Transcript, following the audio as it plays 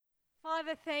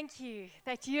Father, thank you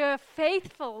that you're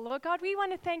faithful. Lord God, we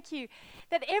want to thank you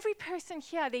that every person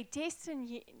here, their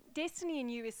destiny in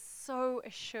you is so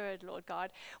assured, Lord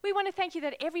God. We want to thank you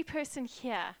that every person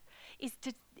here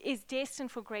is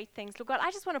destined for great things. Lord God, I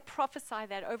just want to prophesy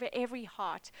that over every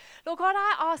heart. Lord God,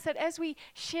 I ask that as we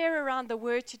share around the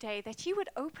word today, that you would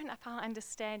open up our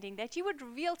understanding, that you would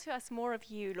reveal to us more of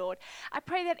you, Lord. I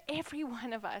pray that every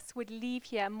one of us would leave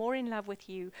here more in love with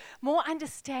you, more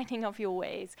understanding of your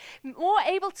ways, more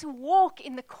able to walk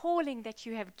in the calling that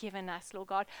you have given us, Lord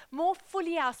God, more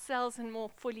fully ourselves and more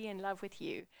fully in love with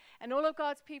you. And all of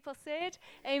God's people said,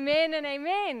 amen and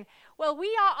amen. Well,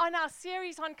 we are on our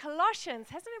series on Colossians.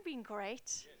 Hasn't it been great?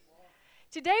 Yes.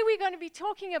 Today we're going to be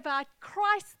talking about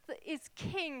Christ is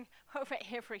King over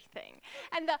everything.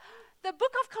 And the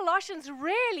book of Colossians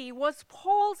really was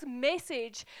Paul's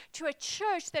message to a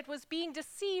church that was being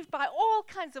deceived by all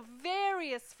kinds of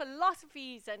various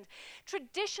philosophies and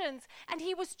traditions. And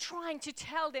he was trying to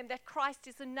tell them that Christ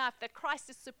is enough, that Christ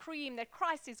is supreme, that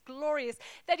Christ is glorious,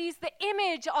 that he's the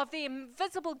image of the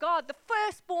invisible God, the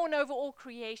firstborn over all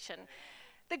creation,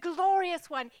 the glorious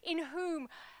one in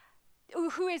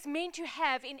who is meant to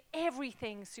have in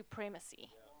everything supremacy.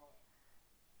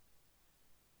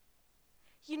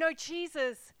 You know,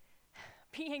 Jesus,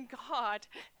 being God,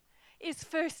 is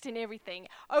first in everything.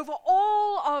 Over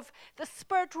all of the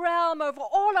spirit realm, over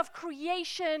all of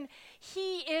creation,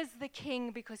 he is the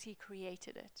king because he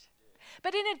created it.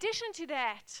 But in addition to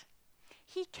that,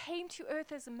 he came to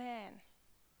earth as a man.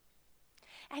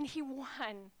 And he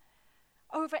won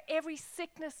over every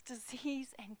sickness,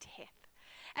 disease, and death.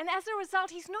 And as a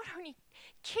result, he's not only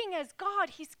king as God,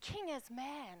 he's king as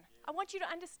man. I want you to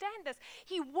understand this.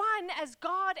 He won as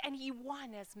God and he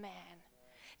won as man.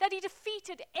 That he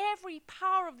defeated every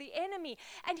power of the enemy.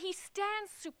 And he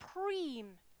stands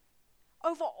supreme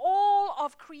over all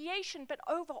of creation, but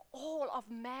over all of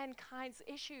mankind's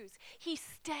issues. He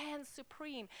stands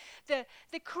supreme. The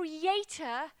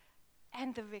creator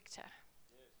and the victor.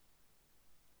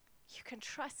 You can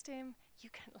trust him. You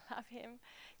can love him.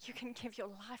 You can give your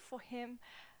life for him.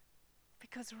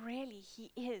 Because really,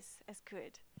 he is as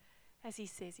good as he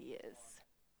says he is.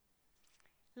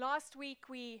 Last week,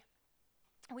 we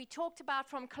talked about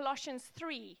from Colossians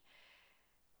 3.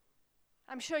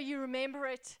 I'm sure you remember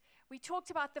it. We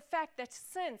talked about the fact that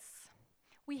since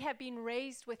we have been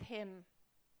raised with him,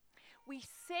 we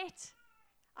set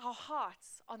our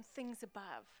hearts on things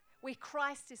above, where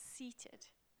Christ is seated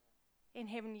in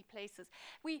heavenly places.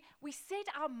 We set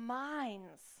our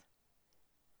minds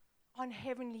on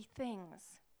heavenly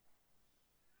things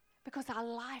because our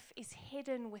life is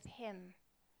hidden with him.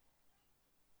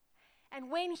 And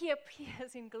when he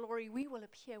appears in glory, we will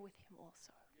appear with him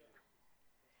also.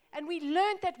 And we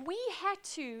learned that we had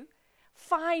to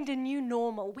find a new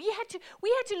normal. We had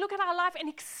to look at our life and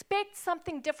expect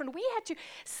something different. We had to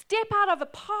step out of a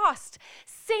past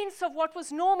sense of what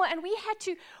was normal, and we had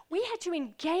to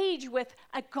engage with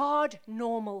a God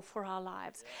normal for our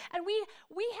lives. And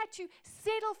we had to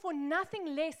settle for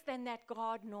nothing less than that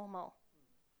God normal.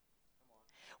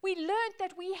 We learned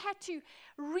that we had to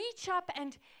reach up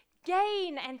and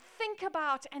gain and think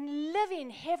about and live in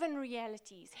heavenly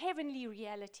realities,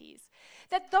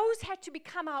 that those had to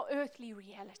become our earthly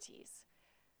realities.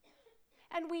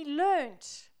 And we learned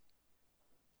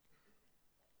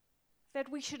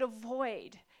that we should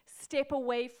avoid, step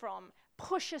away from,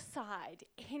 push aside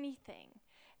anything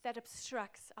that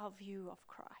obstructs our view of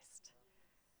Christ.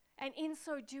 And in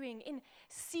so doing, in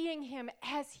seeing him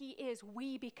as he is,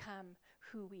 we become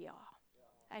who we are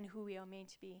and who we are meant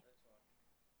to be.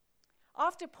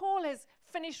 After Paul has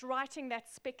finished writing that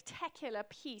spectacular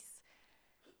piece,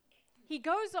 he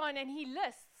goes on and he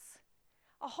lists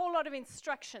a whole lot of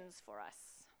instructions for us.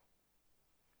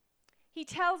 He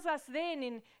tells us then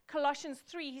in Colossians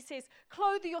 3, he says,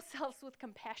 clothe yourselves with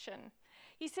compassion.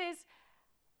 He says,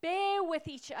 bear with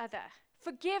each other.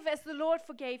 Forgive as the Lord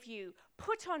forgave you.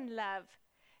 Put on love.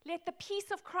 Let the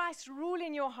peace of Christ rule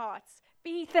in your hearts.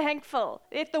 Be thankful.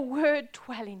 Let the word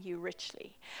dwell in you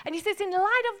richly. And he says, in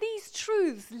light of these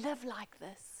truths, live like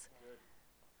this.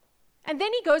 And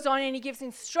then he goes on and he gives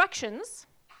instructions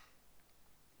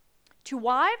to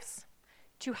wives,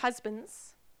 to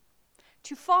husbands,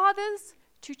 to fathers,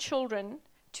 to children,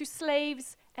 to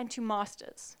slaves, and to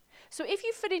masters. So if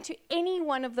you fit into any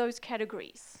one of those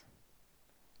categories,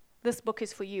 this book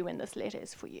is for you and this letter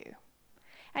is for you.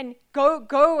 And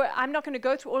go, I'm not going to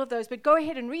go through all of those, but go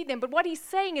ahead and read them. But what he's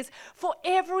saying is, for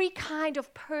every kind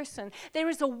of person, there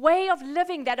is a way of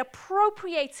living that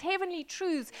appropriates heavenly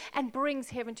truths and brings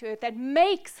heaven to earth, that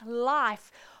makes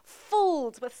life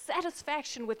filled with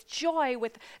satisfaction, with joy,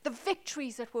 with the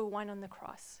victories that were won on the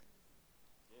cross.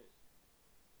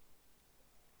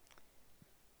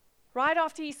 Right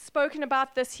after he's spoken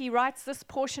about this, he writes this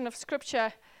portion of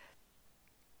scripture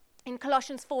in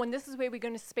Colossians 4, and this is where we're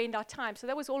going to spend our time. So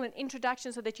that was all an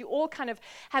introduction so that you all kind of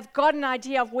have got an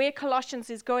idea of where Colossians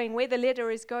is going, where the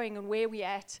letter is going, and where we're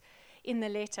at in the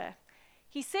letter.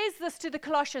 He says this to the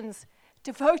Colossians: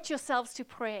 devote yourselves to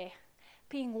prayer,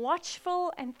 being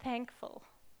watchful and thankful.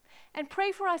 And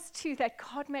pray for us too, that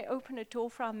God may open a door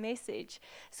for our message,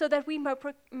 so that we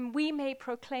may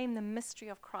proclaim the mystery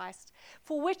of Christ,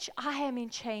 for which I am in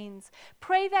chains.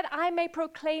 Pray that I may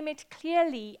proclaim it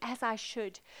clearly as I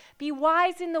should. Be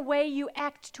wise in the way you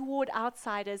act toward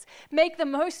outsiders. Make the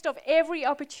most of every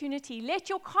opportunity. Let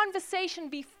your conversation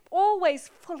be always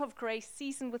full of grace,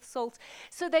 seasoned with salt,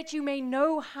 so that you may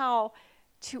know how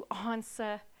to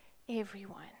answer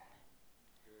everyone.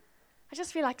 I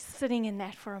just feel like sitting in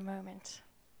that for a moment.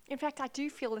 In fact, I do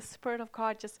feel the Spirit of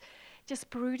God just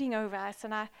brooding over us.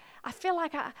 And I feel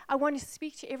like I want to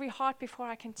speak to every heart before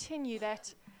I continue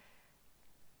that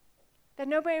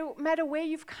no matter where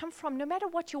you've come from, no matter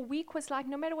what your week was like,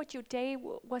 no matter what your day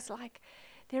was like,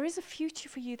 there is a future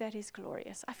for you that is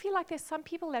glorious. I feel like there's some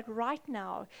people that right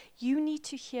now, you need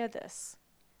to hear this.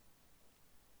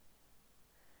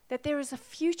 That there is a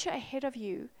future ahead of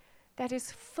you that is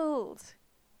filled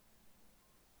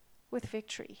with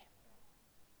victory,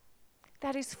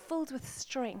 that is filled with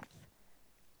strength,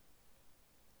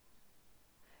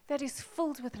 that is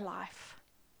filled with life.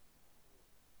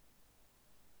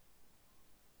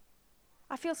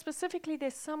 I feel specifically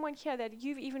there's someone here that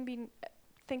you've even been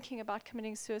thinking about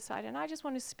committing suicide, and I just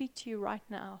want to speak to you right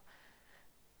now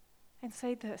and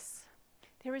say this: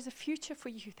 there is a future for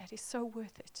you that is so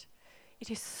worth it.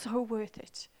 It is so worth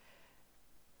it.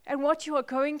 And what you are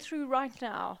going through right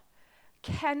now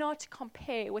cannot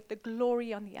compare with the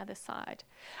glory on the other side.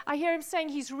 I hear him saying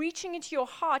he's reaching into your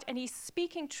heart and he's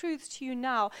speaking truths to you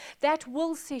now that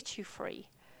will set you free.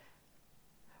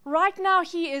 Right now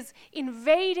he is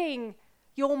invading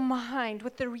your mind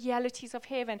with the realities of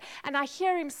heaven. And I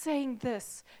hear him saying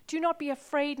this: do not be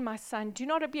afraid, my son. Do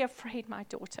not be afraid, my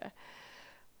daughter.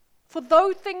 For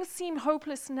though things seem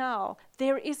hopeless now,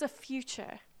 there is a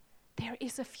future. There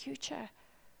is a future.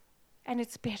 And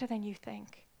it's better than you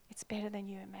think. It's better than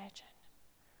you imagine.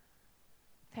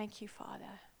 Thank you,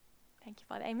 Father. Thank you,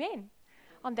 Father. Amen.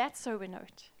 On that sober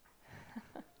note,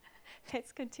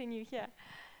 let's continue here.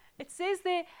 It says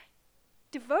there,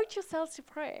 devote yourselves to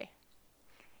prayer.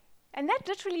 And that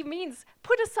literally means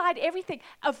put aside everything.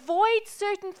 Avoid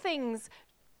certain things.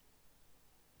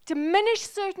 Diminish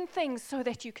certain things so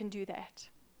that you can do that.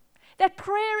 That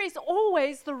prayer is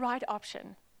always the right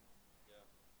option.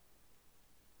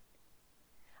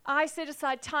 I set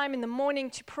aside time in the morning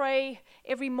to pray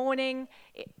every morning.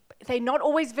 They're not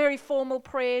always very formal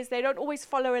prayers. They don't always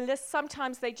follow a list.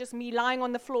 Sometimes they're just me lying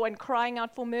on the floor and crying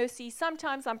out for mercy.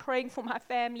 Sometimes I'm praying for my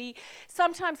family.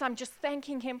 Sometimes I'm just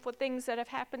thanking him for things that have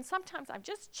happened. Sometimes I'm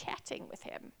just chatting with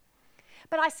him.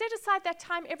 But I set aside that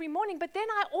time every morning. But then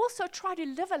I also try to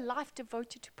live a life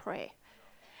devoted to prayer.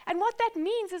 And what that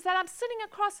means is that I'm sitting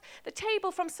across the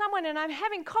table from someone and I'm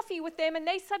having coffee with them and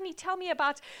they suddenly tell me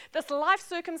about this life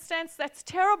circumstance that's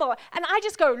terrible. And I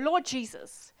just go, Lord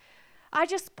Jesus, I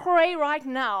just pray right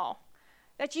now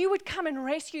that you would come and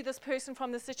rescue this person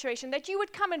from the situation, that you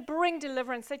would come and bring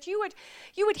deliverance, that you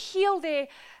would heal their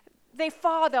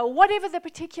father, whatever the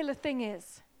particular thing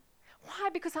is. Why?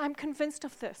 Because I'm convinced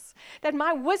of this, that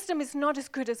my wisdom is not as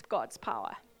good as God's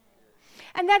power.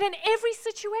 And that in every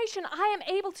situation, I am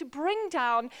able to bring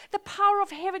down the power of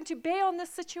heaven to bear on this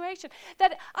situation.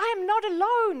 That I am not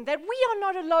alone, that we are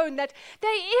not alone, that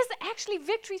there is actually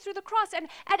victory through the cross. And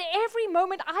at every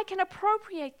moment, I can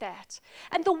appropriate that.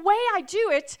 And the way I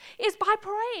do it is by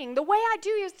praying. The way I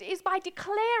do is by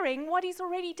declaring what he's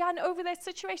already done over that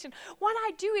situation. What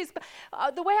I do is,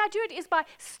 the way I do it is by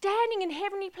standing in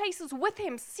heavenly places with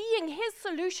him, seeing his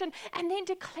solution, and then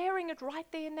declaring it right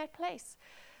there in that place.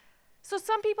 So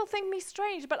some people think me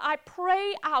strange, but I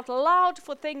pray out loud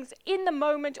for things in the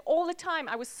moment all the time.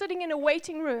 I was sitting in a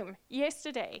waiting room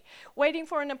yesterday, waiting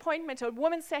for an appointment. A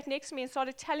woman sat next to me and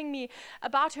started telling me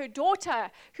about her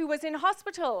daughter who was in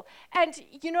hospital. And,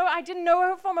 I didn't know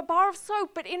her from a bar of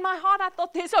soap, but in my heart I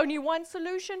thought there's only one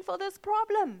solution for this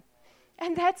problem,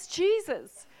 and that's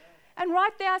Jesus. And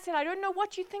right there I said, I don't know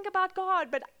what you think about God,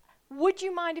 but would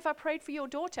you mind if I prayed for your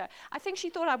daughter? I think she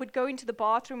thought I would go into the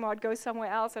bathroom or I'd go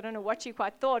somewhere else. I don't know what she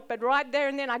quite thought. But right there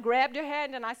and then I grabbed her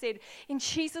hand and I said, in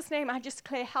Jesus' name, I just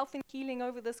declare health and healing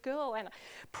over this girl. And I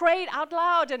prayed out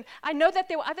loud. And I know that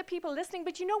there were other people listening.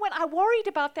 But you know what? I worried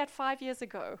about that 5 years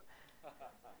ago.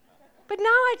 But now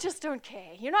I just don't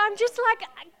care. I'm just like,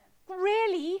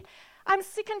 really? I'm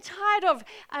sick and tired of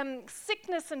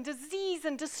sickness and disease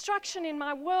and destruction in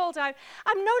my world. I'm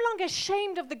no longer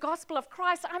ashamed of the gospel of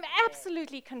Christ. I'm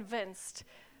absolutely convinced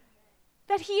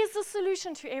that He is the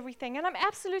solution to everything. And I'm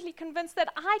absolutely convinced that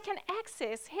I can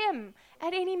access Him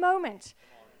at any moment.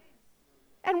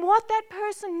 And what that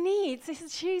person needs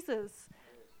is Jesus.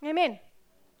 Amen.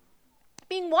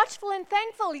 Being watchful and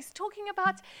thankful. He's talking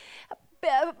about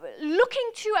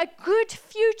looking to a good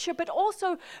future, but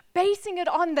also basing it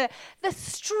on the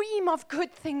stream of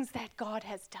good things that God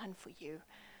has done for you.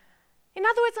 In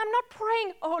other words, I'm not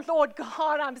praying, oh Lord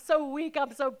God, I'm so weak,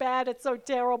 I'm so bad, it's so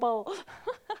terrible.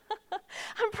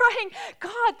 I'm praying,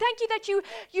 God, thank you that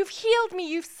you've healed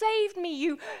me, you've saved me,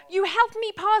 you helped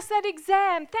me pass that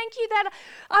exam. Thank you that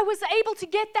I was able to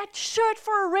get that shirt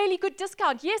for a really good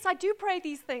discount. Yes, I do pray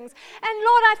these things. And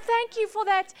Lord, I thank you for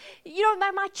that,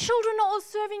 that my children are all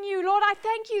serving you. Lord, I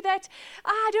thank you that,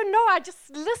 I just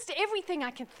list everything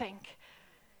I can think.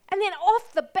 And then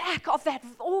off the back of that,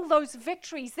 all those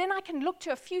victories, then I can look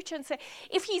to a future and say,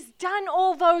 if He's done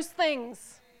all those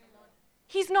things,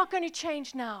 He's not going to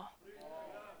change now.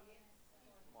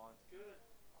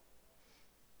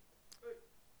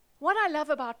 What I love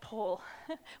about Paul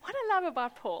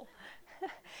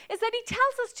is that he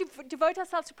tells us to devote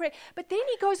ourselves to prayer, but then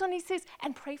he goes on, he says,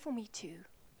 and pray for me too.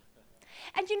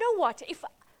 And you know what? If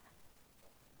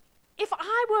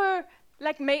I were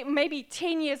like maybe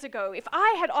 10 years ago, if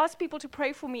I had asked people to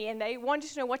pray for me and they wanted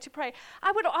to know what to pray,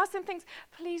 I would have asked them things.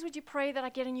 Please, would you pray that I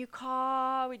get a new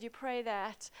car? Would you pray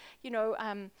that,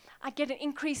 I get an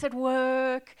increase at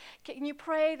work? Can you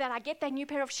pray that I get that new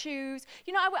pair of shoes?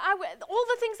 All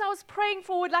the things I was praying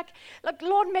for would like,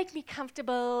 Lord, make me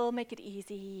comfortable, make it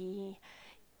easy.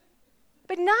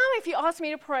 But now if you ask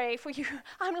me to pray for you,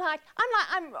 I don't know,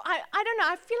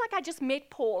 I feel like I just met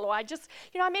Paul, or I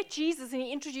met Jesus and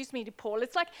He introduced me to Paul.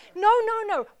 It's like,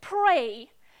 no,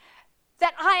 pray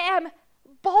that I am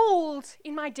bold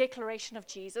in my declaration of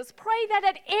Jesus. Pray that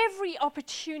at every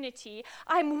opportunity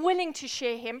I'm willing to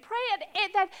share Him.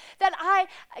 Pray that I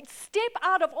step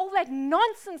out of all that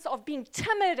nonsense of being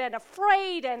timid and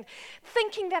afraid and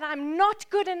thinking that I'm not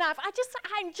good enough. I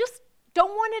just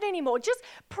don't want it anymore. Just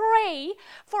pray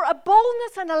for a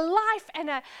boldness and a life and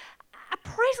a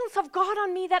presence of God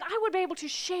on me that I would be able to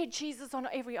share Jesus on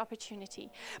every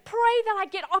opportunity. Pray that I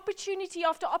get opportunity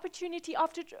after opportunity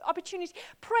after opportunity.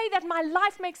 Pray that my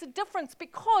life makes a difference,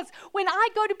 because when I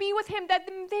go to be with Him, that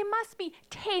there must be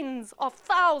tens of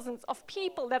thousands of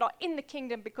people that are in the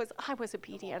kingdom because I was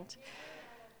obedient.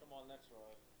 Come on, that's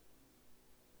right.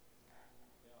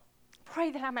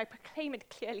 Pray that I may proclaim it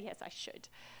clearly as I should.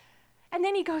 And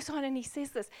then he goes on and he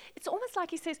says this. It's almost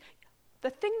like he says, the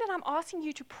thing that I'm asking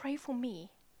you to pray for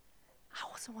me, I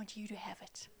also want you to have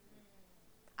it.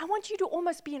 I want you to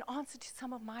almost be an answer to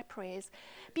some of my prayers.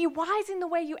 Be wise in the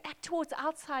way you act towards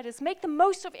outsiders. Make the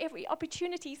most of every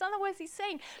opportunity. In other words, he's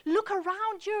saying, look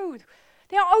around you.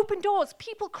 There are open doors,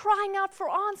 people crying out for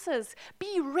answers.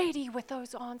 Be ready with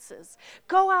those answers.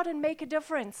 Go out and make a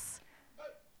difference.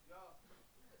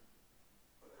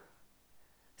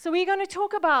 So we're going to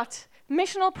talk about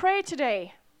missional prayer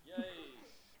today. Yay.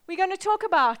 We're going to talk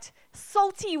about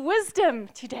salty wisdom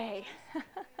today.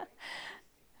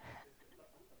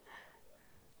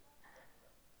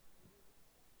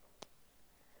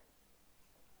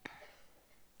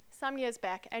 Some years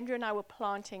back, Andrew and I were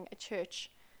planting a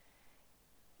church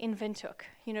in Windhoek.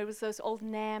 It was those old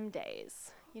NAM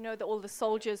days. All the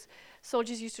soldiers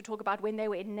used to talk about when they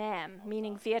were in NAM,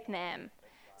 meaning Vietnam.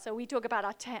 So we talk about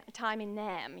our time in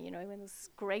NAM, when this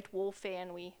great warfare,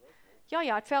 and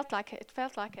it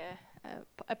felt like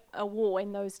a war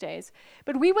in those days.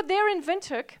 But we were there in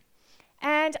Windhoek,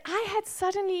 and I had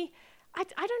suddenly,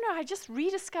 I just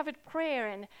rediscovered prayer,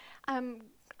 and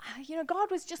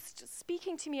God was just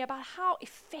speaking to me about how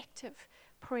effective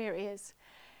prayer is.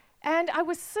 And I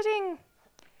was sitting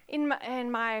in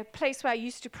my place where I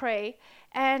used to pray,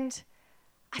 and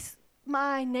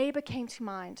my neighbor came to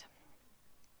mind.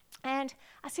 And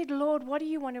I said, Lord, what do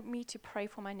you want me to pray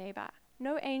for my neighbor?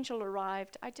 No angel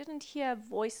arrived. I didn't hear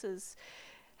voices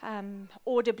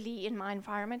audibly in my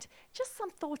environment. Just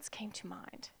some thoughts came to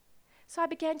mind. So I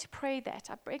began to pray that.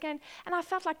 And I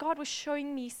felt like God was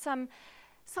showing me some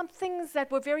things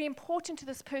that were very important to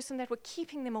this person that were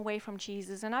keeping them away from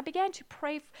Jesus. And I began to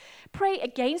pray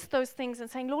against those things and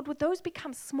saying, Lord, would those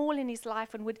become small in his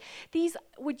life? And would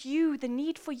the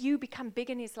need for you become big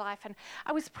in his life? And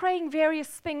I was praying various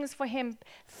things for him,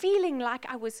 feeling like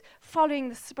I was following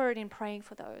the Spirit in praying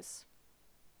for those.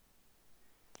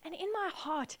 And in my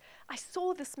heart, I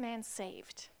saw this man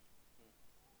saved.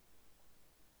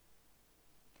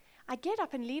 I get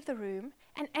up and leave the room,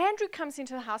 And Andrew comes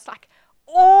into the house like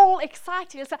all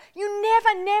excited. It's like, you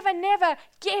never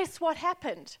guess what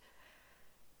happened.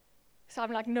 So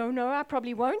I'm like, no, I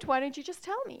probably won't. Why don't you just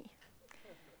tell me?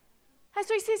 And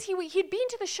so he says he'd been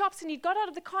to the shops and he'd got out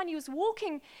of the car and he was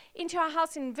walking into our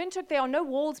house in Windhoek. There are no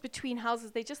walls between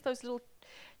houses. They're just those little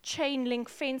chain link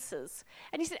fences.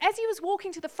 And he said, as he was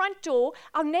walking to the front door,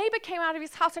 our neighbor came out of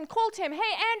his house and called to him, hey,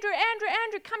 Andrew,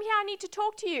 come here, I need to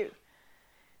talk to you.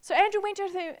 So Andrew went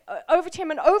over to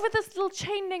him, and over this little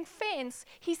chain link fence,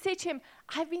 he said to him,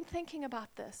 I've been thinking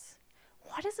about this.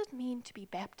 What does it mean to be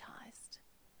baptized?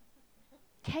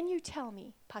 Can you tell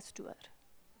me, Pastor?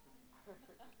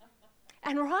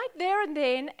 And right there and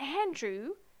then,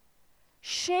 Andrew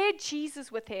shared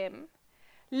Jesus with him,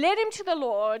 led him to the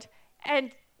Lord,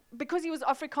 and because he was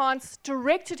Afrikaans,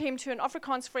 directed him to an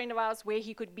Afrikaans friend of ours where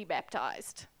he could be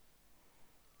baptized.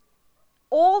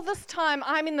 All this time,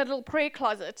 I'm in the little prayer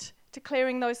closet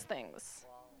declaring those things.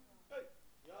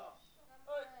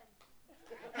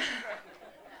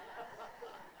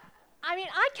 I mean,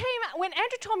 when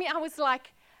Andrew told me, I was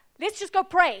like, let's just go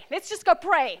pray.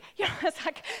 You know, it's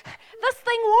like, this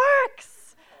thing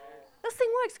works. This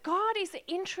thing works. God is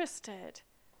interested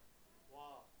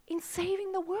in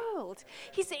saving the world.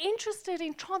 He's interested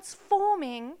in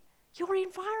transforming your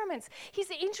environments. He's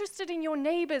interested in your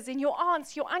neighbors, in your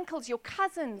aunts, your uncles, your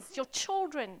cousins, your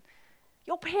children,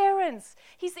 your parents.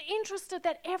 He's interested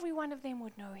that every one of them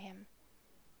would know him.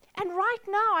 And right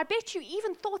now, I bet you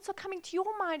even thoughts are coming to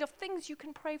your mind of things you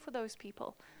can pray for those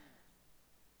people.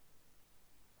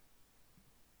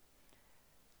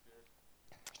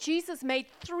 Jesus made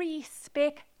 3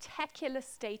 spectacular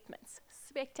statements.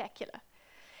 Spectacular.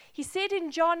 He said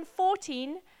in John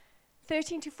 13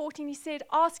 to 14, he said,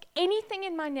 ask anything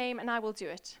in my name and I will do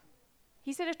it.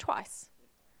 He said it twice.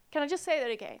 Can I just say that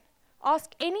again?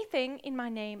 Ask anything in my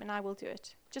name and I will do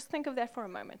it. Just think of that for a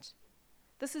moment.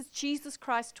 This is Jesus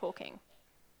Christ talking.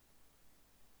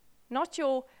 Not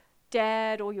your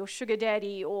dad or your sugar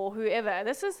daddy or whoever.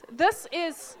 This is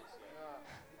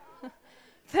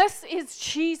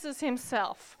Jesus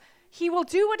himself. He will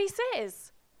do what he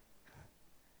says.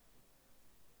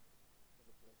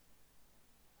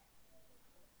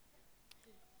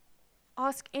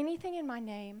 Ask anything in my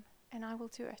name, and I will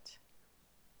do it.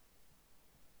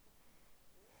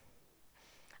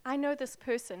 I know this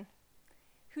person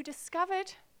who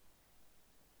discovered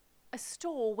a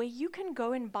store where you can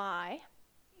go and buy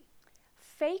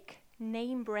fake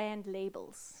name brand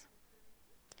labels.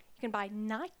 You can buy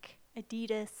Nike,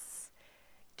 Adidas,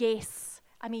 Guess.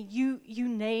 I mean, you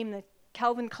name the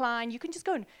Calvin Klein. You can just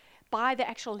go and buy the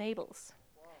actual labels.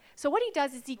 Wow. So what he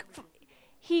does is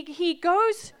he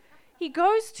goes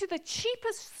to the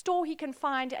cheapest store he can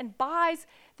find and buys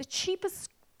the cheapest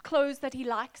clothes that he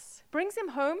likes, brings them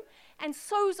home, and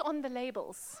sews on the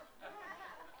labels.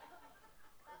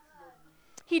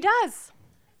 He does.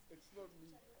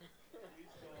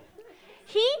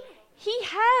 He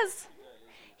has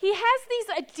these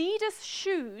Adidas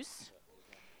shoes.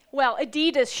 Well,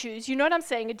 Adidas shoes, you know what I'm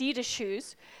saying, Adidas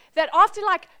shoes, that after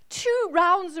like 2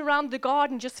 rounds around the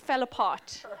garden just fell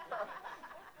apart.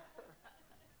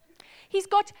 He's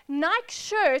got Nike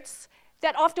shirts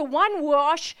that after 1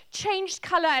 wash changed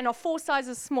color and are 4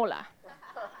 sizes smaller.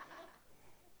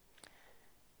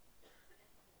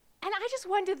 And I just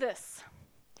wonder this.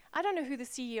 I don't know who the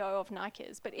CEO of Nike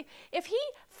is, but if he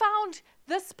found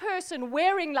this person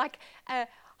wearing like a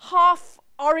half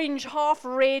orange, half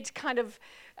red kind of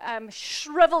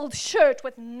shriveled shirt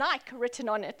with Nike written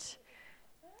on it,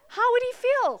 how would he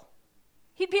feel?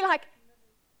 He'd be like,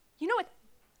 you know what?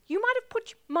 You might have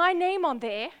put my name on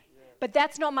there, but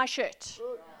that's not my shirt.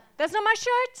 That's not my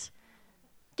shirt.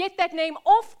 Get that name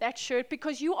off that shirt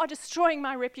because you are destroying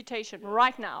my reputation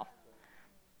right now.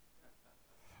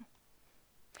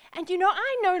 And you know,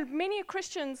 I know many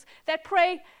Christians that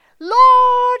pray,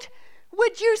 Lord,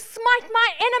 would you smite my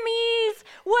enemies?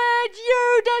 Would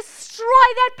you destroy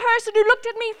that person who looked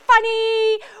at me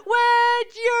funny?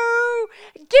 Would you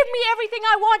give me everything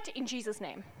I want in Jesus'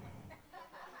 name?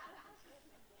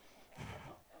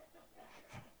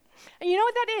 And you know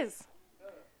what that is?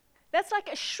 That's like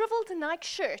a shriveled Nike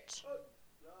shirt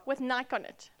with Nike on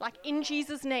it, like in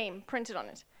Jesus' name printed on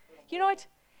it. You know what?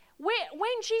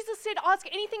 When Jesus said, ask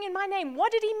anything in my name,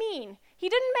 what did he mean? He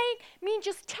didn't mean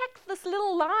just tack this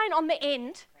little line on the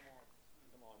end.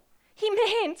 He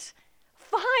meant,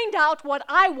 find out what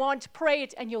I want, pray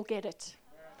it, and you'll get it.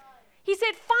 He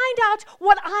said, find out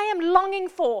what I am longing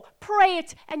for, pray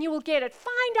it, and you will get it.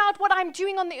 Find out what I'm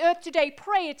doing on the earth today,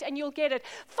 pray it, and you'll get it.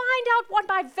 Find out what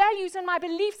my values and my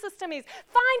belief system is.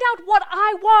 Find out what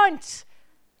I want,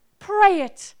 pray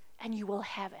it, and you will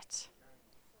have it.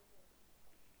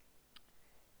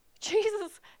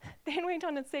 then went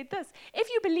on and said this, if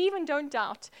you believe and don't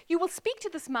doubt, you will speak to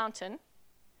this mountain,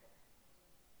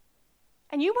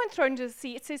 and you won't throw it into the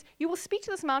sea. It says, you will speak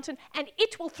to this mountain, and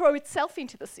it will throw itself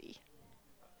into the sea.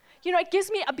 You know, it gives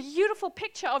me a beautiful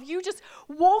picture of you just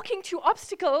walking to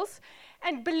obstacles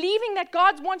and believing that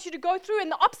God wants you to go through,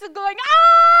 and the obstacle going,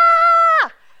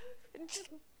 ah! Just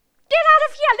get out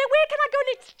of here. Where can I go?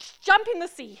 Let's jump in the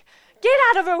sea. Get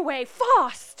out of her way,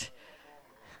 fast.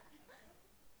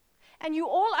 And you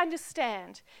all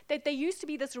understand that there used to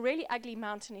be this really ugly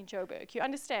mountain in Joburg. You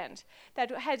understand that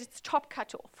had its top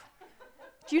cut off.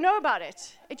 Do you know about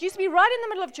it? It used to be right in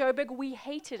the middle of Joburg. We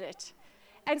hated it.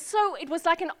 And so it was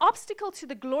like an obstacle to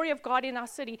the glory of God in our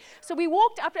city. So we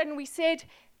walked up and we said,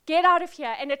 get out of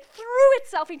here. And it threw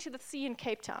itself into the sea in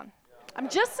Cape Town. I'm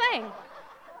just saying.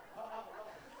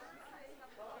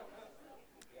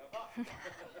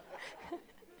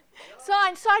 So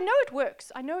I know it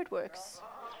works. I know it works.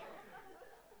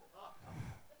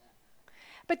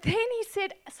 But then he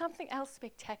said something else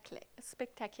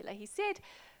spectacular. He said,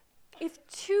 if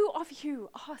two of you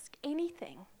ask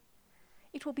anything,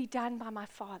 it will be done by my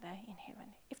Father in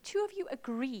heaven. If two of you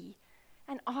agree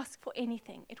and ask for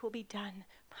anything, it will be done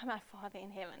by my Father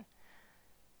in heaven.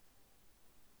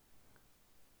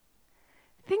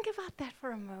 Think about that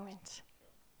for a moment.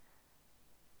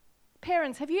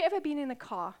 Parents, have you ever been in a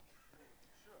car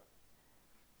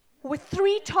with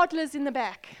 3 toddlers in the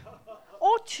back?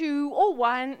 Or 2, or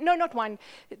 1, no, not 1,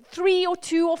 3 or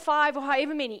 2 or 5 or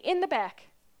however many in the back.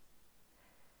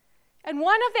 And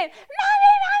one of them,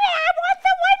 Mommy, I want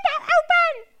the window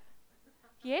open.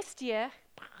 Yes, dear.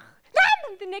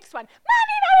 The next one,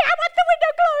 Mommy, I want the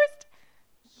window closed.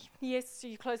 Yes, so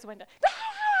you close the window.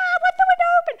 I want the window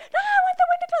open. No, I want the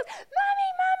window closed.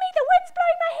 Mommy, the wind's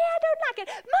blowing my hair. I don't like it.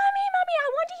 Mommy, I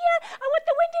want to hear. I want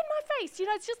the wind in my face. You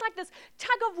know, it's just like this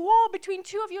tug of war between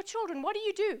 2 of your children. What do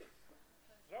you do?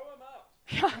 Throw them out.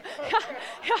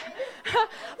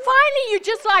 Finally, you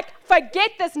just like,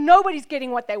 forget this. Nobody's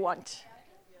getting what they want.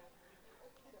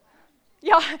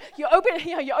 Yeah, you open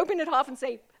it half and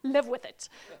say, live with it.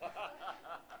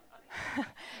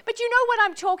 But you know what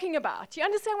I'm talking about. You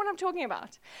understand what I'm talking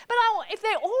about? But if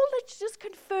they all just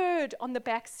conferred on the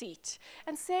back seat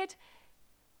and said,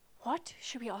 what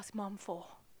should we ask Mom for?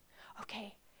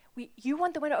 Okay, you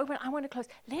want the window open, I want it closed.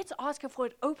 Let's ask her for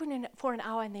it open for an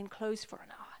hour and then closed for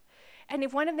an hour. And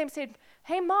if one of them said,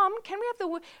 hey, Mom, can we have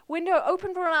the window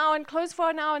open for an hour and closed for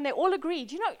an hour? And they all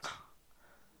agreed, you know,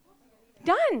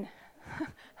 done.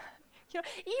 You know,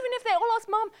 even if they all ask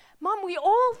Mom, we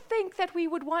all think that we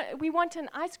want an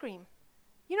ice cream.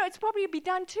 You know, it's probably be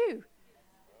done too.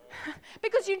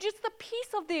 Because you're just the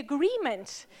piece of the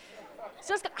agreement.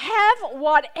 Just have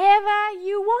whatever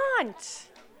you want.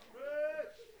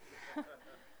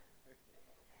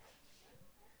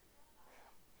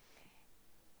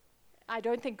 I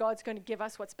don't think God's going to give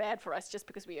us what's bad for us just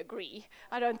because we agree.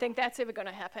 I don't think that's ever going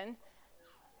to happen.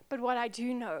 But what I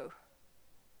do know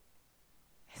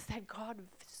is that God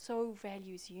so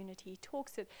values unity. He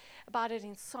talks about it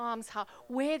in Psalms, how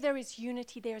where there is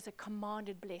unity, there is a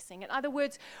commanded blessing. In other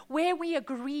words, where we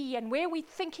agree and where we're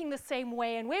thinking the same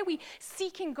way and where we're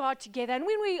seeking God together and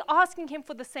when we're asking Him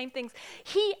for the same things,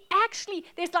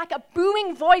 there's like a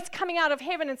booming voice coming out of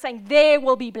heaven and saying, there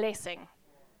will be blessing.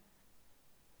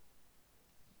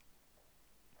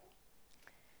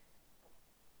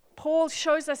 Paul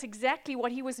shows us exactly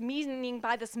what he was meaning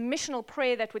by this missional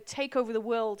prayer that would take over the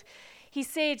world. He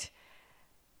said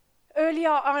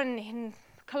earlier on in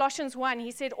Colossians 1,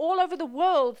 he said, all over the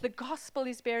world the gospel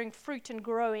is bearing fruit and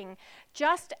growing,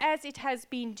 just as it has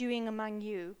been doing among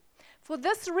you. For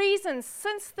this reason,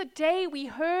 since the day we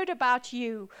heard about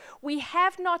you, we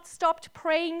have not stopped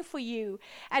praying for you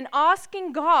and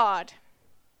asking God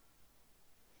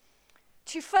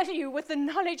to fill you with the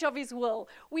knowledge of His will.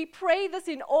 We pray this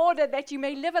in order that you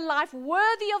may live a life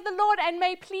worthy of the Lord and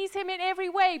may please Him in every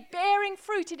way, bearing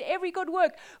fruit in every good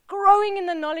work, growing in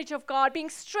the knowledge of God, being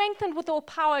strengthened with all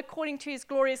power according to His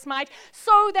glorious might,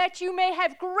 so that you may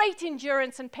have great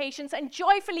endurance and patience and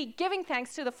joyfully giving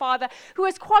thanks to the Father who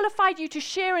has qualified you to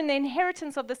share in the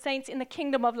inheritance of the saints in the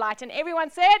kingdom of light. And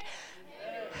everyone said,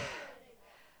 Amen.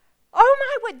 Oh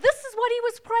my word, this is what he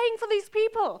was praying for these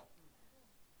people.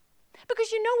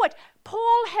 Because you know what?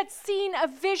 Paul had seen a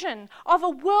vision of a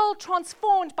world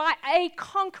transformed by a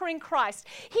conquering Christ.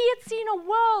 He had seen a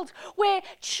world where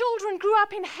children grew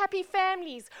up in happy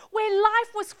families, where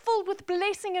life was filled with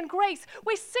blessing and grace,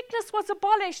 where sickness was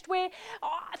abolished, where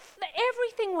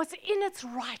everything was in its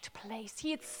right place.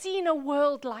 He had seen a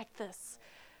world like this.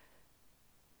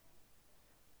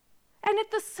 And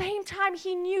at the same time,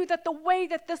 he knew that the way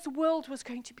that this world was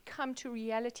going to become to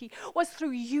reality was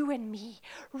through you and me,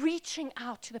 reaching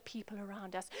out to the people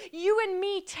around us. You and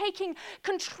me taking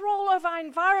control of our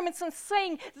environments and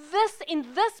saying,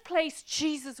 in this place,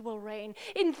 Jesus will reign.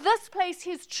 In this place,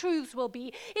 his truths will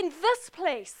be. In this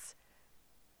place,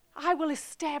 I will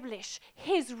establish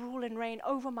his rule and reign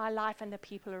over my life and the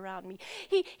people around me.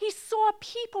 He saw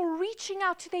people reaching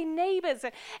out to their neighbors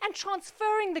and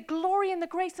transferring the glory and the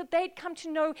grace that they'd come to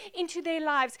know into their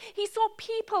lives. He saw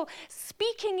people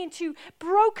speaking into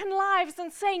broken lives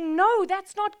and saying, no,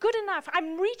 that's not good enough.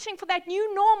 I'm reaching for that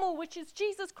new normal, which is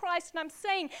Jesus Christ, and I'm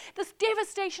saying, this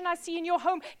devastation I see in your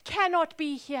home cannot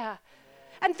be here.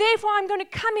 And therefore, I'm going to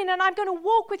come in and I'm going to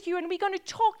walk with you, and we're going to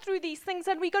talk through these things,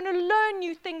 and we're going to learn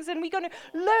new things, and we're going to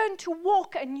learn to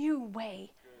walk a new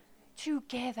way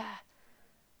together.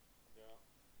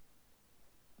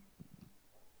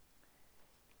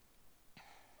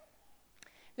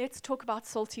 Let's talk about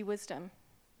salty wisdom.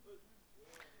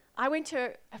 I went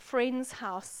to a friend's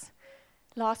house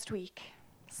last week,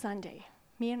 Sunday,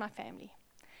 me and my family.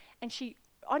 And she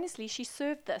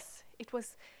served this. It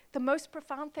was the most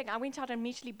profound thing. I went out and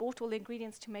immediately bought all the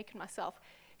ingredients to make it myself.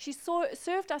 She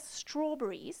served us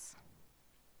strawberries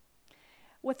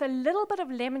with a little bit of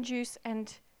lemon juice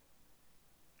and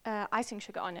icing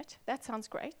sugar on it. That sounds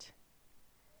great.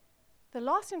 The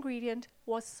last ingredient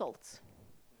was salt.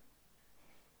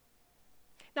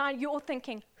 Now, you're all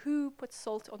thinking, who put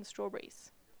salt on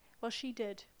strawberries? Well, she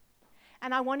did.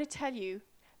 And I want to tell you,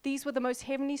 these were the most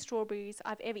heavenly strawberries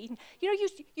I've ever eaten. You know,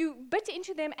 you bit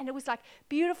into them, and it was like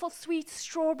beautiful, sweet,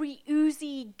 strawberry,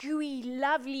 oozy, gooey,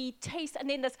 lovely taste, and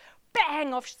then this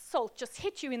bang of salt just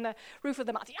hit you in the roof of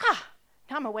the mouth.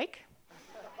 Now I'm awake.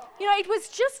 You know, it was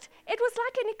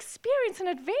like an experience, an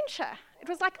adventure. It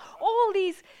was like all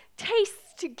these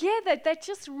tastes together that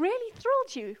just really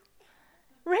thrilled you.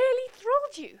 Really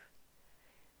thrilled you.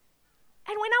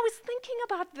 And when I was thinking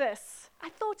about this, I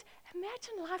thought,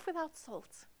 imagine life without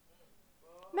salt.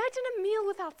 Imagine a meal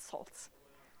without salt.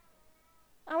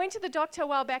 I went to the doctor a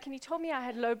while back, and he told me I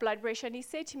had low blood pressure, and he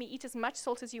said to me, eat as much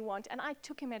salt as you want, and I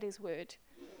took him at his word.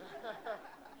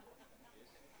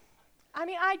 I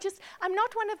mean, I'm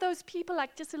not one of those people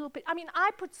like just a little bit. I mean, I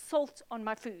put salt on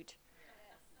my food.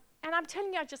 And I'm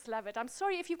telling you, I just love it. I'm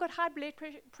sorry if you've got high blood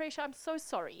pressure, I'm so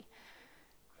sorry.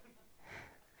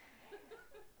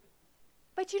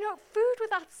 But you know, food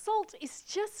without salt is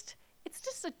just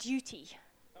a duty.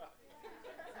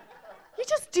 You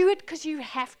just do it because you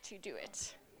have to do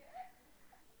it.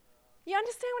 You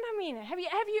understand what I mean? Have you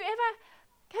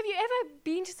ever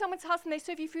been to someone's house and they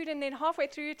serve you food, and then halfway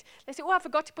through it, they say, oh, I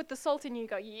forgot to put the salt in. You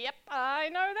go, yep, I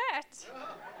know that.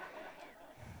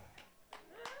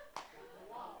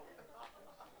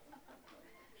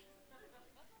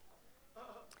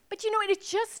 But you know, it's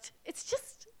just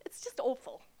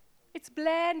awful. It's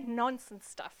bland nonsense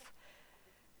stuff.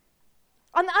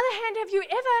 On the other hand,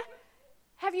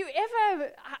 have you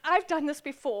ever, I've done this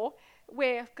before,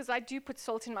 because I do put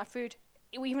salt in my food,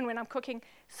 even when I'm cooking.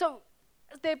 So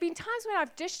there have been times when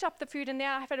I've dished up the food, and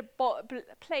there I've had a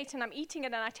plate, and I'm eating it,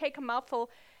 and I take a mouthful,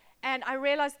 and I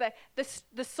realize that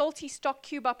the salty stock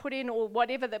cube I put in, or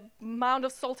whatever the amount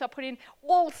of salt I put in,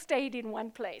 all stayed in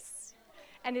one place.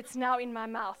 And it's now in my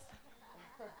mouth.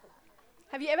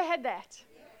 Have you ever had that?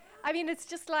 I mean, it's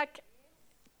just like,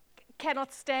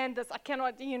 cannot stand this. I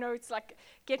cannot, it's like,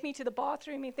 get me to the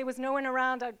bathroom. If there was no one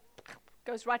around, it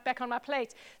goes right back on my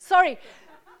plate. Sorry.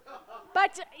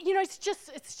 But, it's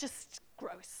just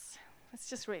gross. It's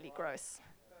just really gross.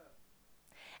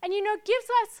 And,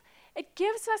 it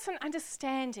gives us an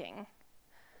understanding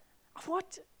of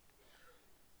what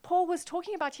Paul was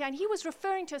talking about here. And he was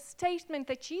referring to a statement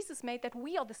that Jesus made, that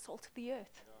we are the salt of the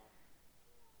earth.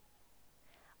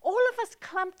 All of us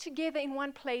clumped together in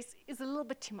one place is a little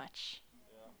bit too much.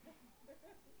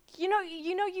 Yeah.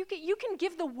 You can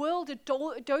give the world a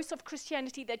dose of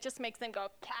Christianity that just makes them go,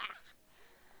 pah.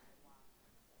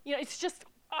 It's just,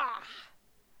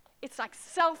 It's like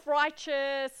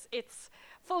self-righteous. It's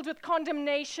filled with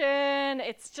condemnation.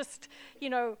 It's just,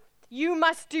 you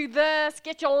must do this.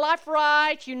 Get your life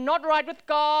right. You're not right with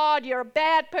God. You're a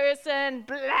bad person.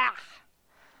 Blah.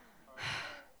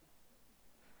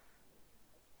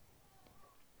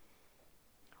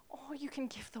 Or you can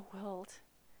give the world.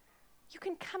 You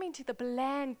can come into the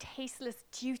bland, tasteless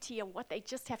duty of what they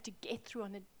just have to get through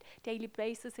on a daily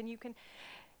basis, and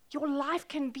your life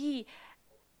can be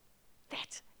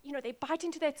that, they bite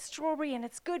into that strawberry and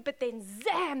it's good, but then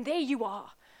zam, there you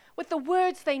are, with the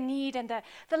words they need and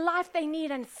the life they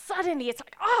need, and suddenly it's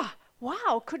like,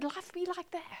 wow, could life be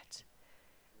like that?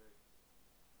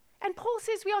 And Paul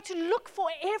says we are to look for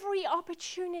every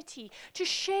opportunity to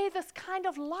share this kind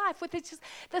of life with it, just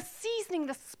the seasoning,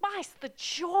 the spice, the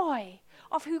joy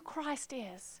of who Christ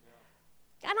is.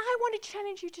 And I want to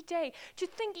challenge you today to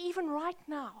think even right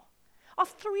now of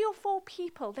 3 or 4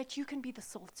 people that you can be the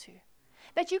salt to,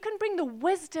 that you can bring the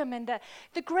wisdom and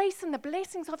the grace and the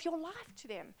blessings of your life to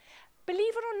them.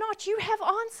 Believe it or not, you have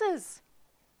answers.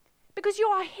 Because you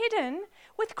are hidden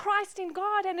with Christ in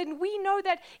God, and we know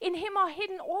that in Him are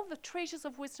hidden all the treasures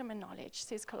of wisdom and knowledge,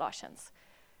 says Colossians.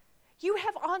 You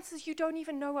have answers you don't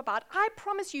even know about. I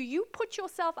promise you, you put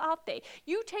yourself out there.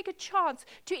 You take a chance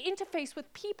to interface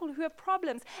with people who have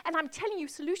problems, and I'm telling you,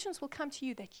 solutions will come to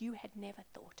you that you had never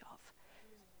thought of.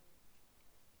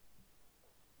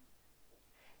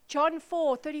 John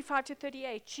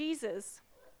 4:35-38, Jesus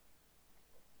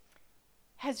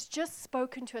has just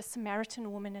spoken to a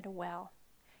Samaritan woman at a well.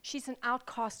 She's an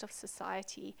outcast of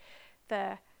society.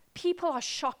 The people are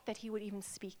shocked that he would even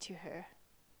speak to her.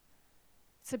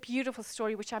 It's a beautiful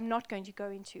story, which I'm not going to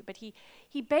go into, but he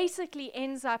basically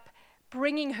ends up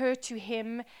bringing her to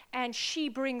him, and she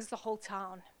brings the whole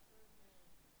town.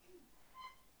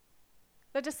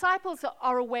 The disciples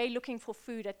are away looking for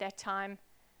food at that time,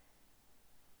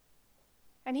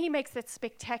 and he makes that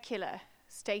spectacular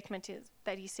statement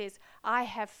that he says, I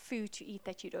have food to eat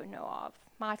that you don't know of.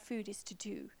 My food is to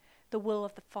do the will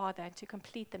of the Father and to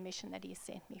complete the mission that He has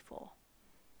sent me for.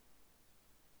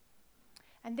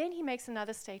 And then he makes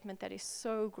another statement that is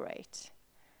so great.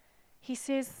 He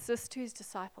says this to his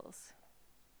disciples.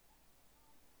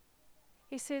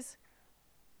 He says,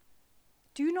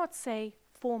 do not say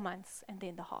 4 months and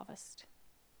then the harvest.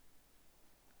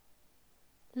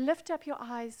 Lift up your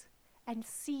eyes and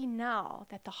see now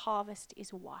that the harvest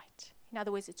is white. In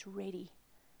other words, it's ready.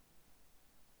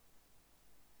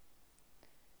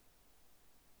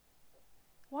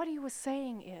 What he was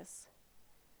saying is,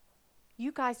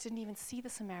 you guys didn't even see the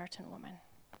Samaritan woman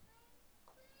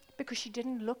because she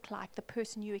didn't look like the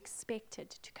person you expected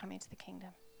to come into the kingdom.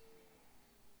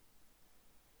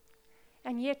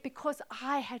 And yet, because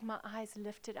I had my eyes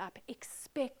lifted up,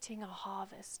 expecting a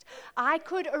harvest, I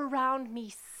could around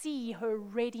me see her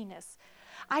readiness.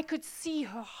 I could see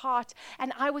her heart,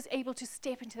 and I was able to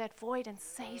step into that void and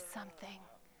say something.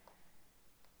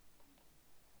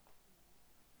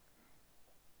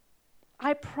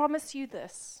 I promise you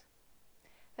this,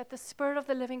 that the Spirit of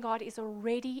the living God is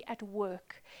already at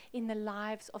work in the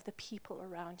lives of the people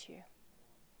around you.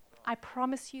 I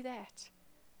promise you that.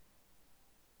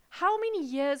 How many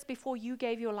years before you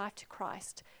gave your life to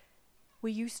Christ were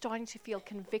you starting to feel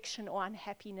conviction or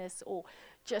unhappiness or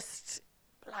just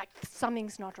like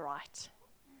something's not right?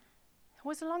 It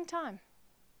was a long time.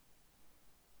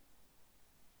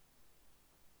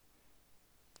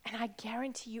 And I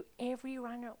guarantee you,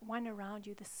 everyone around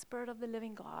you, the Spirit of the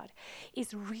living God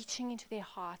is reaching into their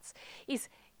hearts, is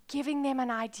giving them an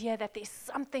idea that there's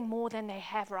something more than they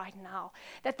have right now,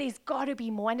 that there's got to be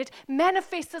more. And it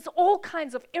manifests as all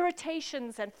kinds of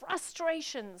irritations and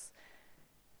frustrations.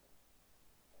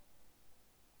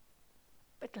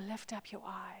 But lift up your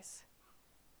eyes.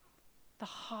 The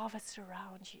harvest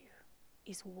around you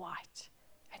is white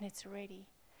and it's ready.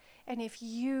 And if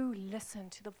you listen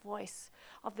to the voice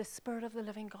of the Spirit of the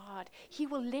living God, He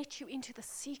will let you into the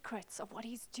secrets of what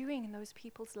He's doing in those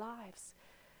people's lives.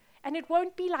 And it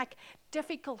won't be like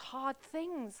difficult, hard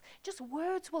things. Just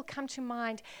words will come to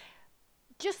mind.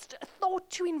 Just a thought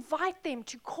to invite them,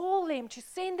 to call them, to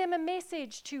send them a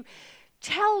message, to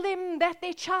tell them that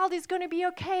their child is going to be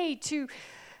okay, to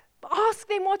ask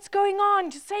them what's going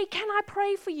on, to say, can I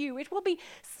pray for you? It will be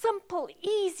simple,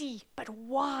 easy, but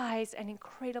wise and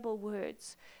incredible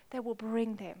words that will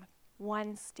bring them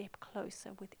one step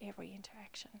closer with every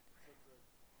interaction.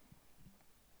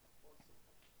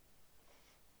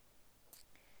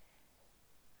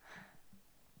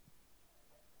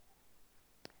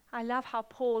 I love how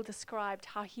Paul described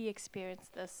how he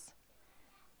experienced this,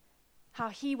 how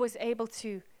he was able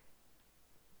to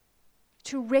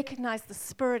recognize the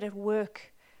Spirit at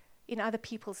work in other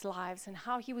people's lives and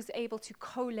how he was able to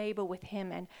co-labor with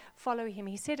Him and follow Him.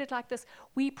 He said it like this: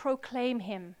 we proclaim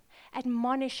Him,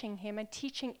 admonishing Him and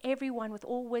teaching everyone with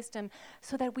all wisdom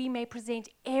so that we may present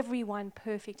everyone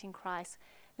perfect in Christ.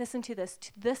 Listen to this.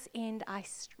 To this end I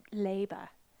labor,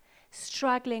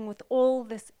 struggling with all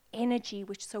this energy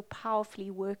which so powerfully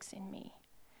works in me.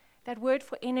 That word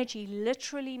for energy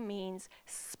literally means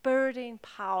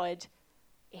Spirit-empowered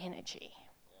energy.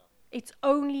 It's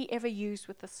only ever used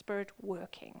with the Spirit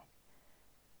working.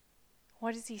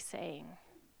 What is he saying?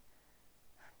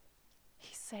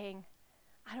 He's saying,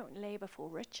 I don't labor for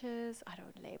riches. I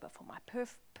don't labor for my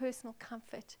personal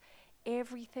comfort.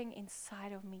 everything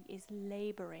inside of me is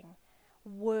laboring,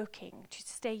 working to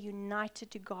stay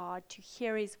united to God, to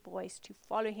hear His voice, to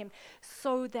follow Him,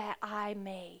 so that I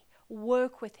may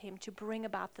work with Him to bring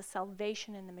about the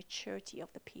salvation and the maturity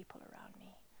of the people around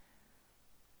me.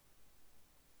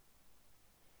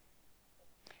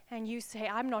 And you say,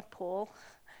 I'm not Paul.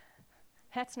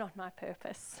 That's not my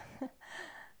purpose.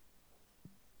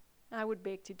 I would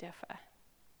beg to differ.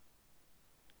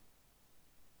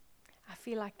 I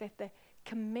feel like that the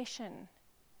commission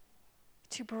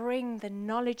to bring the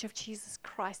knowledge of Jesus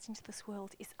Christ into this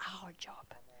world is our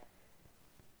job.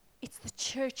 It's the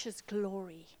church's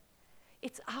glory.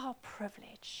 It's our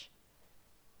privilege.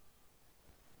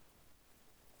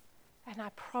 And I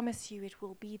promise you it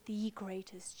will be the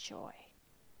greatest joy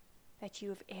that you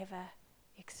have ever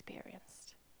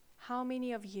experienced. How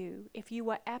many of you, if you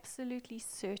were absolutely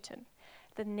certain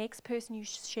the next person you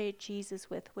shared Jesus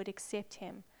with would accept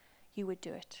Him, you would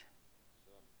do it?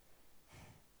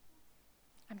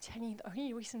 I'm telling you, the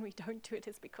only reason we don't do it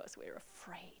is because we're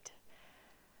afraid.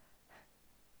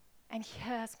 And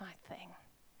here's my thing,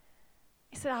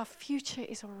 is that our future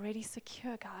is already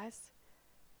secure, guys.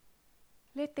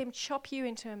 Let them chop you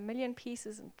into 1,000,000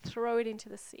 pieces and throw it into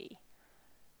the sea.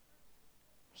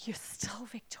 You're still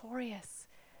victorious.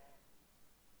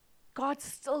 God's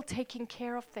still taking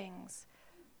care of things.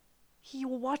 He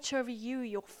will watch over you,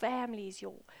 your families,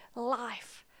 your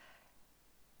life.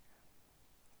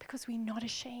 Because we're not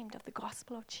ashamed of the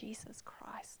gospel of Jesus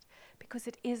Christ. Because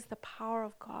it is the power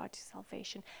of God to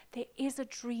salvation. There is a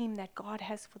dream that God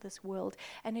has for this world.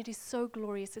 And it is so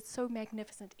glorious. It's so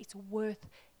magnificent. It's worth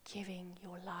giving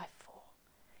your life for.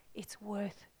 It's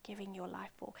worth giving your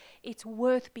life for. It's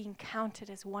worth being counted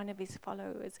as one of His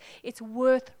followers. It's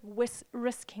worth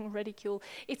risking ridicule.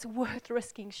 It's worth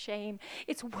risking shame.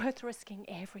 It's worth risking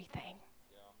everything.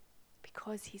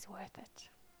 Because He's worth it.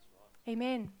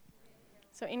 Amen.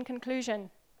 So in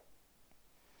conclusion,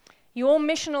 your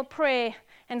missional prayer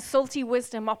and salty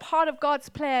wisdom are part of God's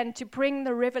plan to bring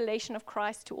the revelation of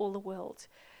Christ to all the world.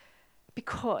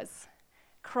 Because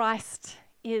Christ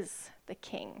is the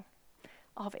King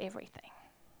of everything.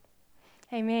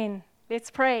 Amen. Let's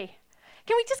pray.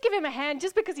 Can we just give Him a hand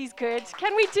just because He's good?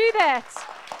 Can we do that?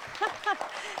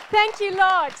 Thank you,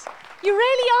 Lord. You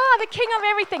really are the King of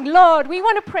everything. Lord, we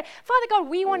want to pray. Father God,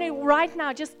 we want to right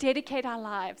now just dedicate our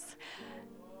lives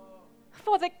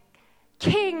for the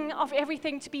King of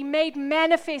everything to be made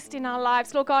manifest in our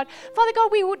lives, Lord God. Father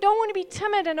God, we don't want to be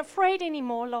timid and afraid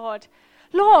anymore, Lord.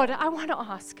 Lord, I want to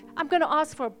ask. I'm going to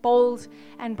ask for a bold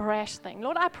and brash thing.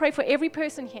 Lord, I pray for every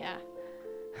person here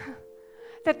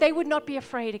that they would not be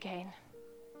afraid again.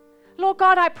 Lord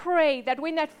God, I pray that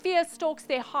when that fear stalks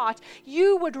their heart,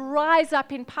 you would rise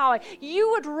up in power. You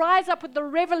would rise up with the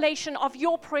revelation of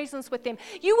your presence with them.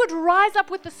 You would rise up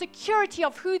with the security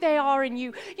of who they are in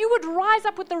you. You would rise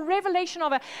up with the revelation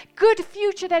of a good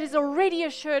future that is already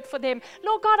assured for them.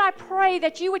 Lord God, I pray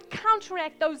that you would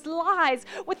counteract those lies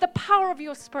with the power of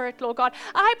your Spirit, Lord God.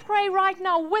 I pray right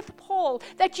now with Paul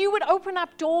that you would open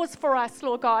up doors for us,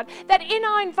 Lord God, that in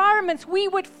our environments we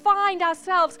would find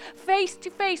ourselves face to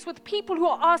face with people who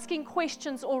are asking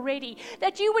questions already,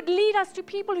 that you would lead us to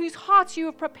people whose hearts you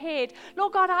have prepared.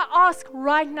 Lord God, I ask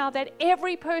right now that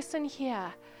every person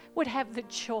here would have the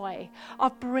joy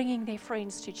of bringing their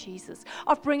friends to Jesus,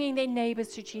 of bringing their neighbors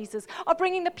to Jesus, of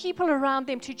bringing the people around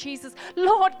them to Jesus.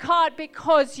 Lord God,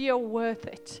 because you're worth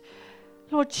it.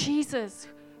 Lord Jesus,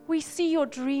 we see your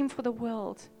dream for the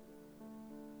world.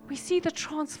 We see the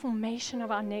transformation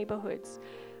of our neighborhoods.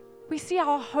 We see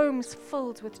our homes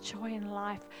filled with joy and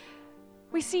life.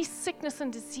 We see sickness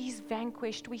and disease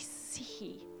vanquished. We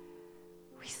see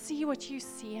what you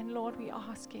see. And Lord, we're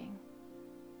asking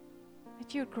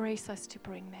that you would grace us to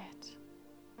bring that.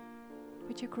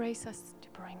 Would you grace us to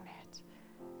bring that?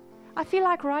 I feel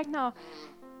like right now,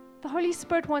 the Holy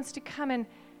Spirit wants to come and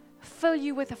fill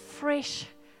you with a fresh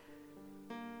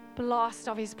blast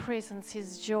of His presence,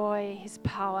 His joy, His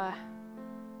power.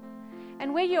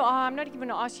 And where you are, I'm not even going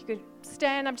to ask you to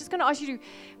stand. I'm just going to ask you to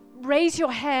raise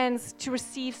your hands to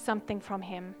receive something from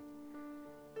Him.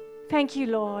 Thank you,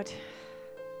 Lord.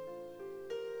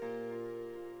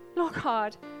 Lord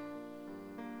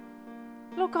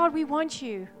God, we want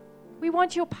you. We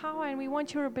want your power and we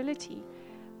want your ability.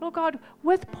 Lord God,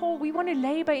 with Paul, we want to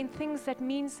labor in things that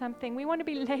mean something. We want to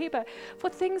be labor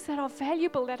for things that are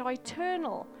valuable, that are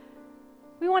eternal.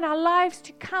 We want our lives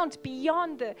to count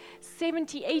beyond the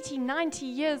 70, 80, 90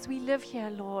 years we live here,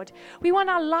 Lord. We want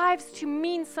our lives to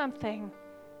mean something.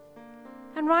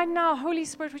 And right now, Holy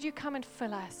Spirit, would you come and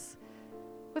fill us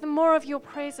with more of your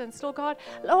presence, Lord God?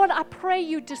 Lord, I pray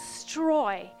you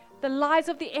destroy the lies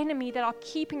of the enemy that are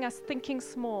keeping us thinking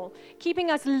small, keeping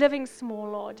us living small,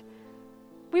 Lord.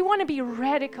 We want to be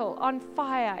radical, on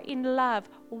fire, in love,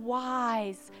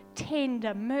 wise,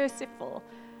 tender, merciful,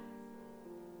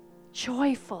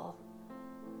 joyful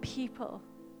people.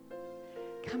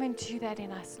 Come and do that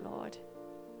in us, Lord.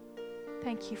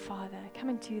 Thank you, Father. Come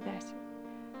and do that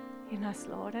in us,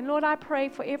 Lord. And Lord, I pray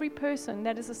for every person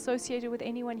that is associated with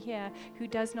anyone here who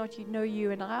does not know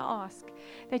you, and I ask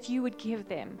that you would give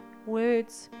them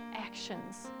words,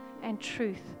 actions, and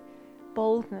truth,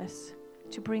 boldness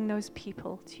to bring those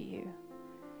people to you.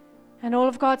 And all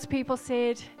of God's people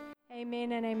said,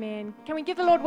 amen and amen. Can we give the Lord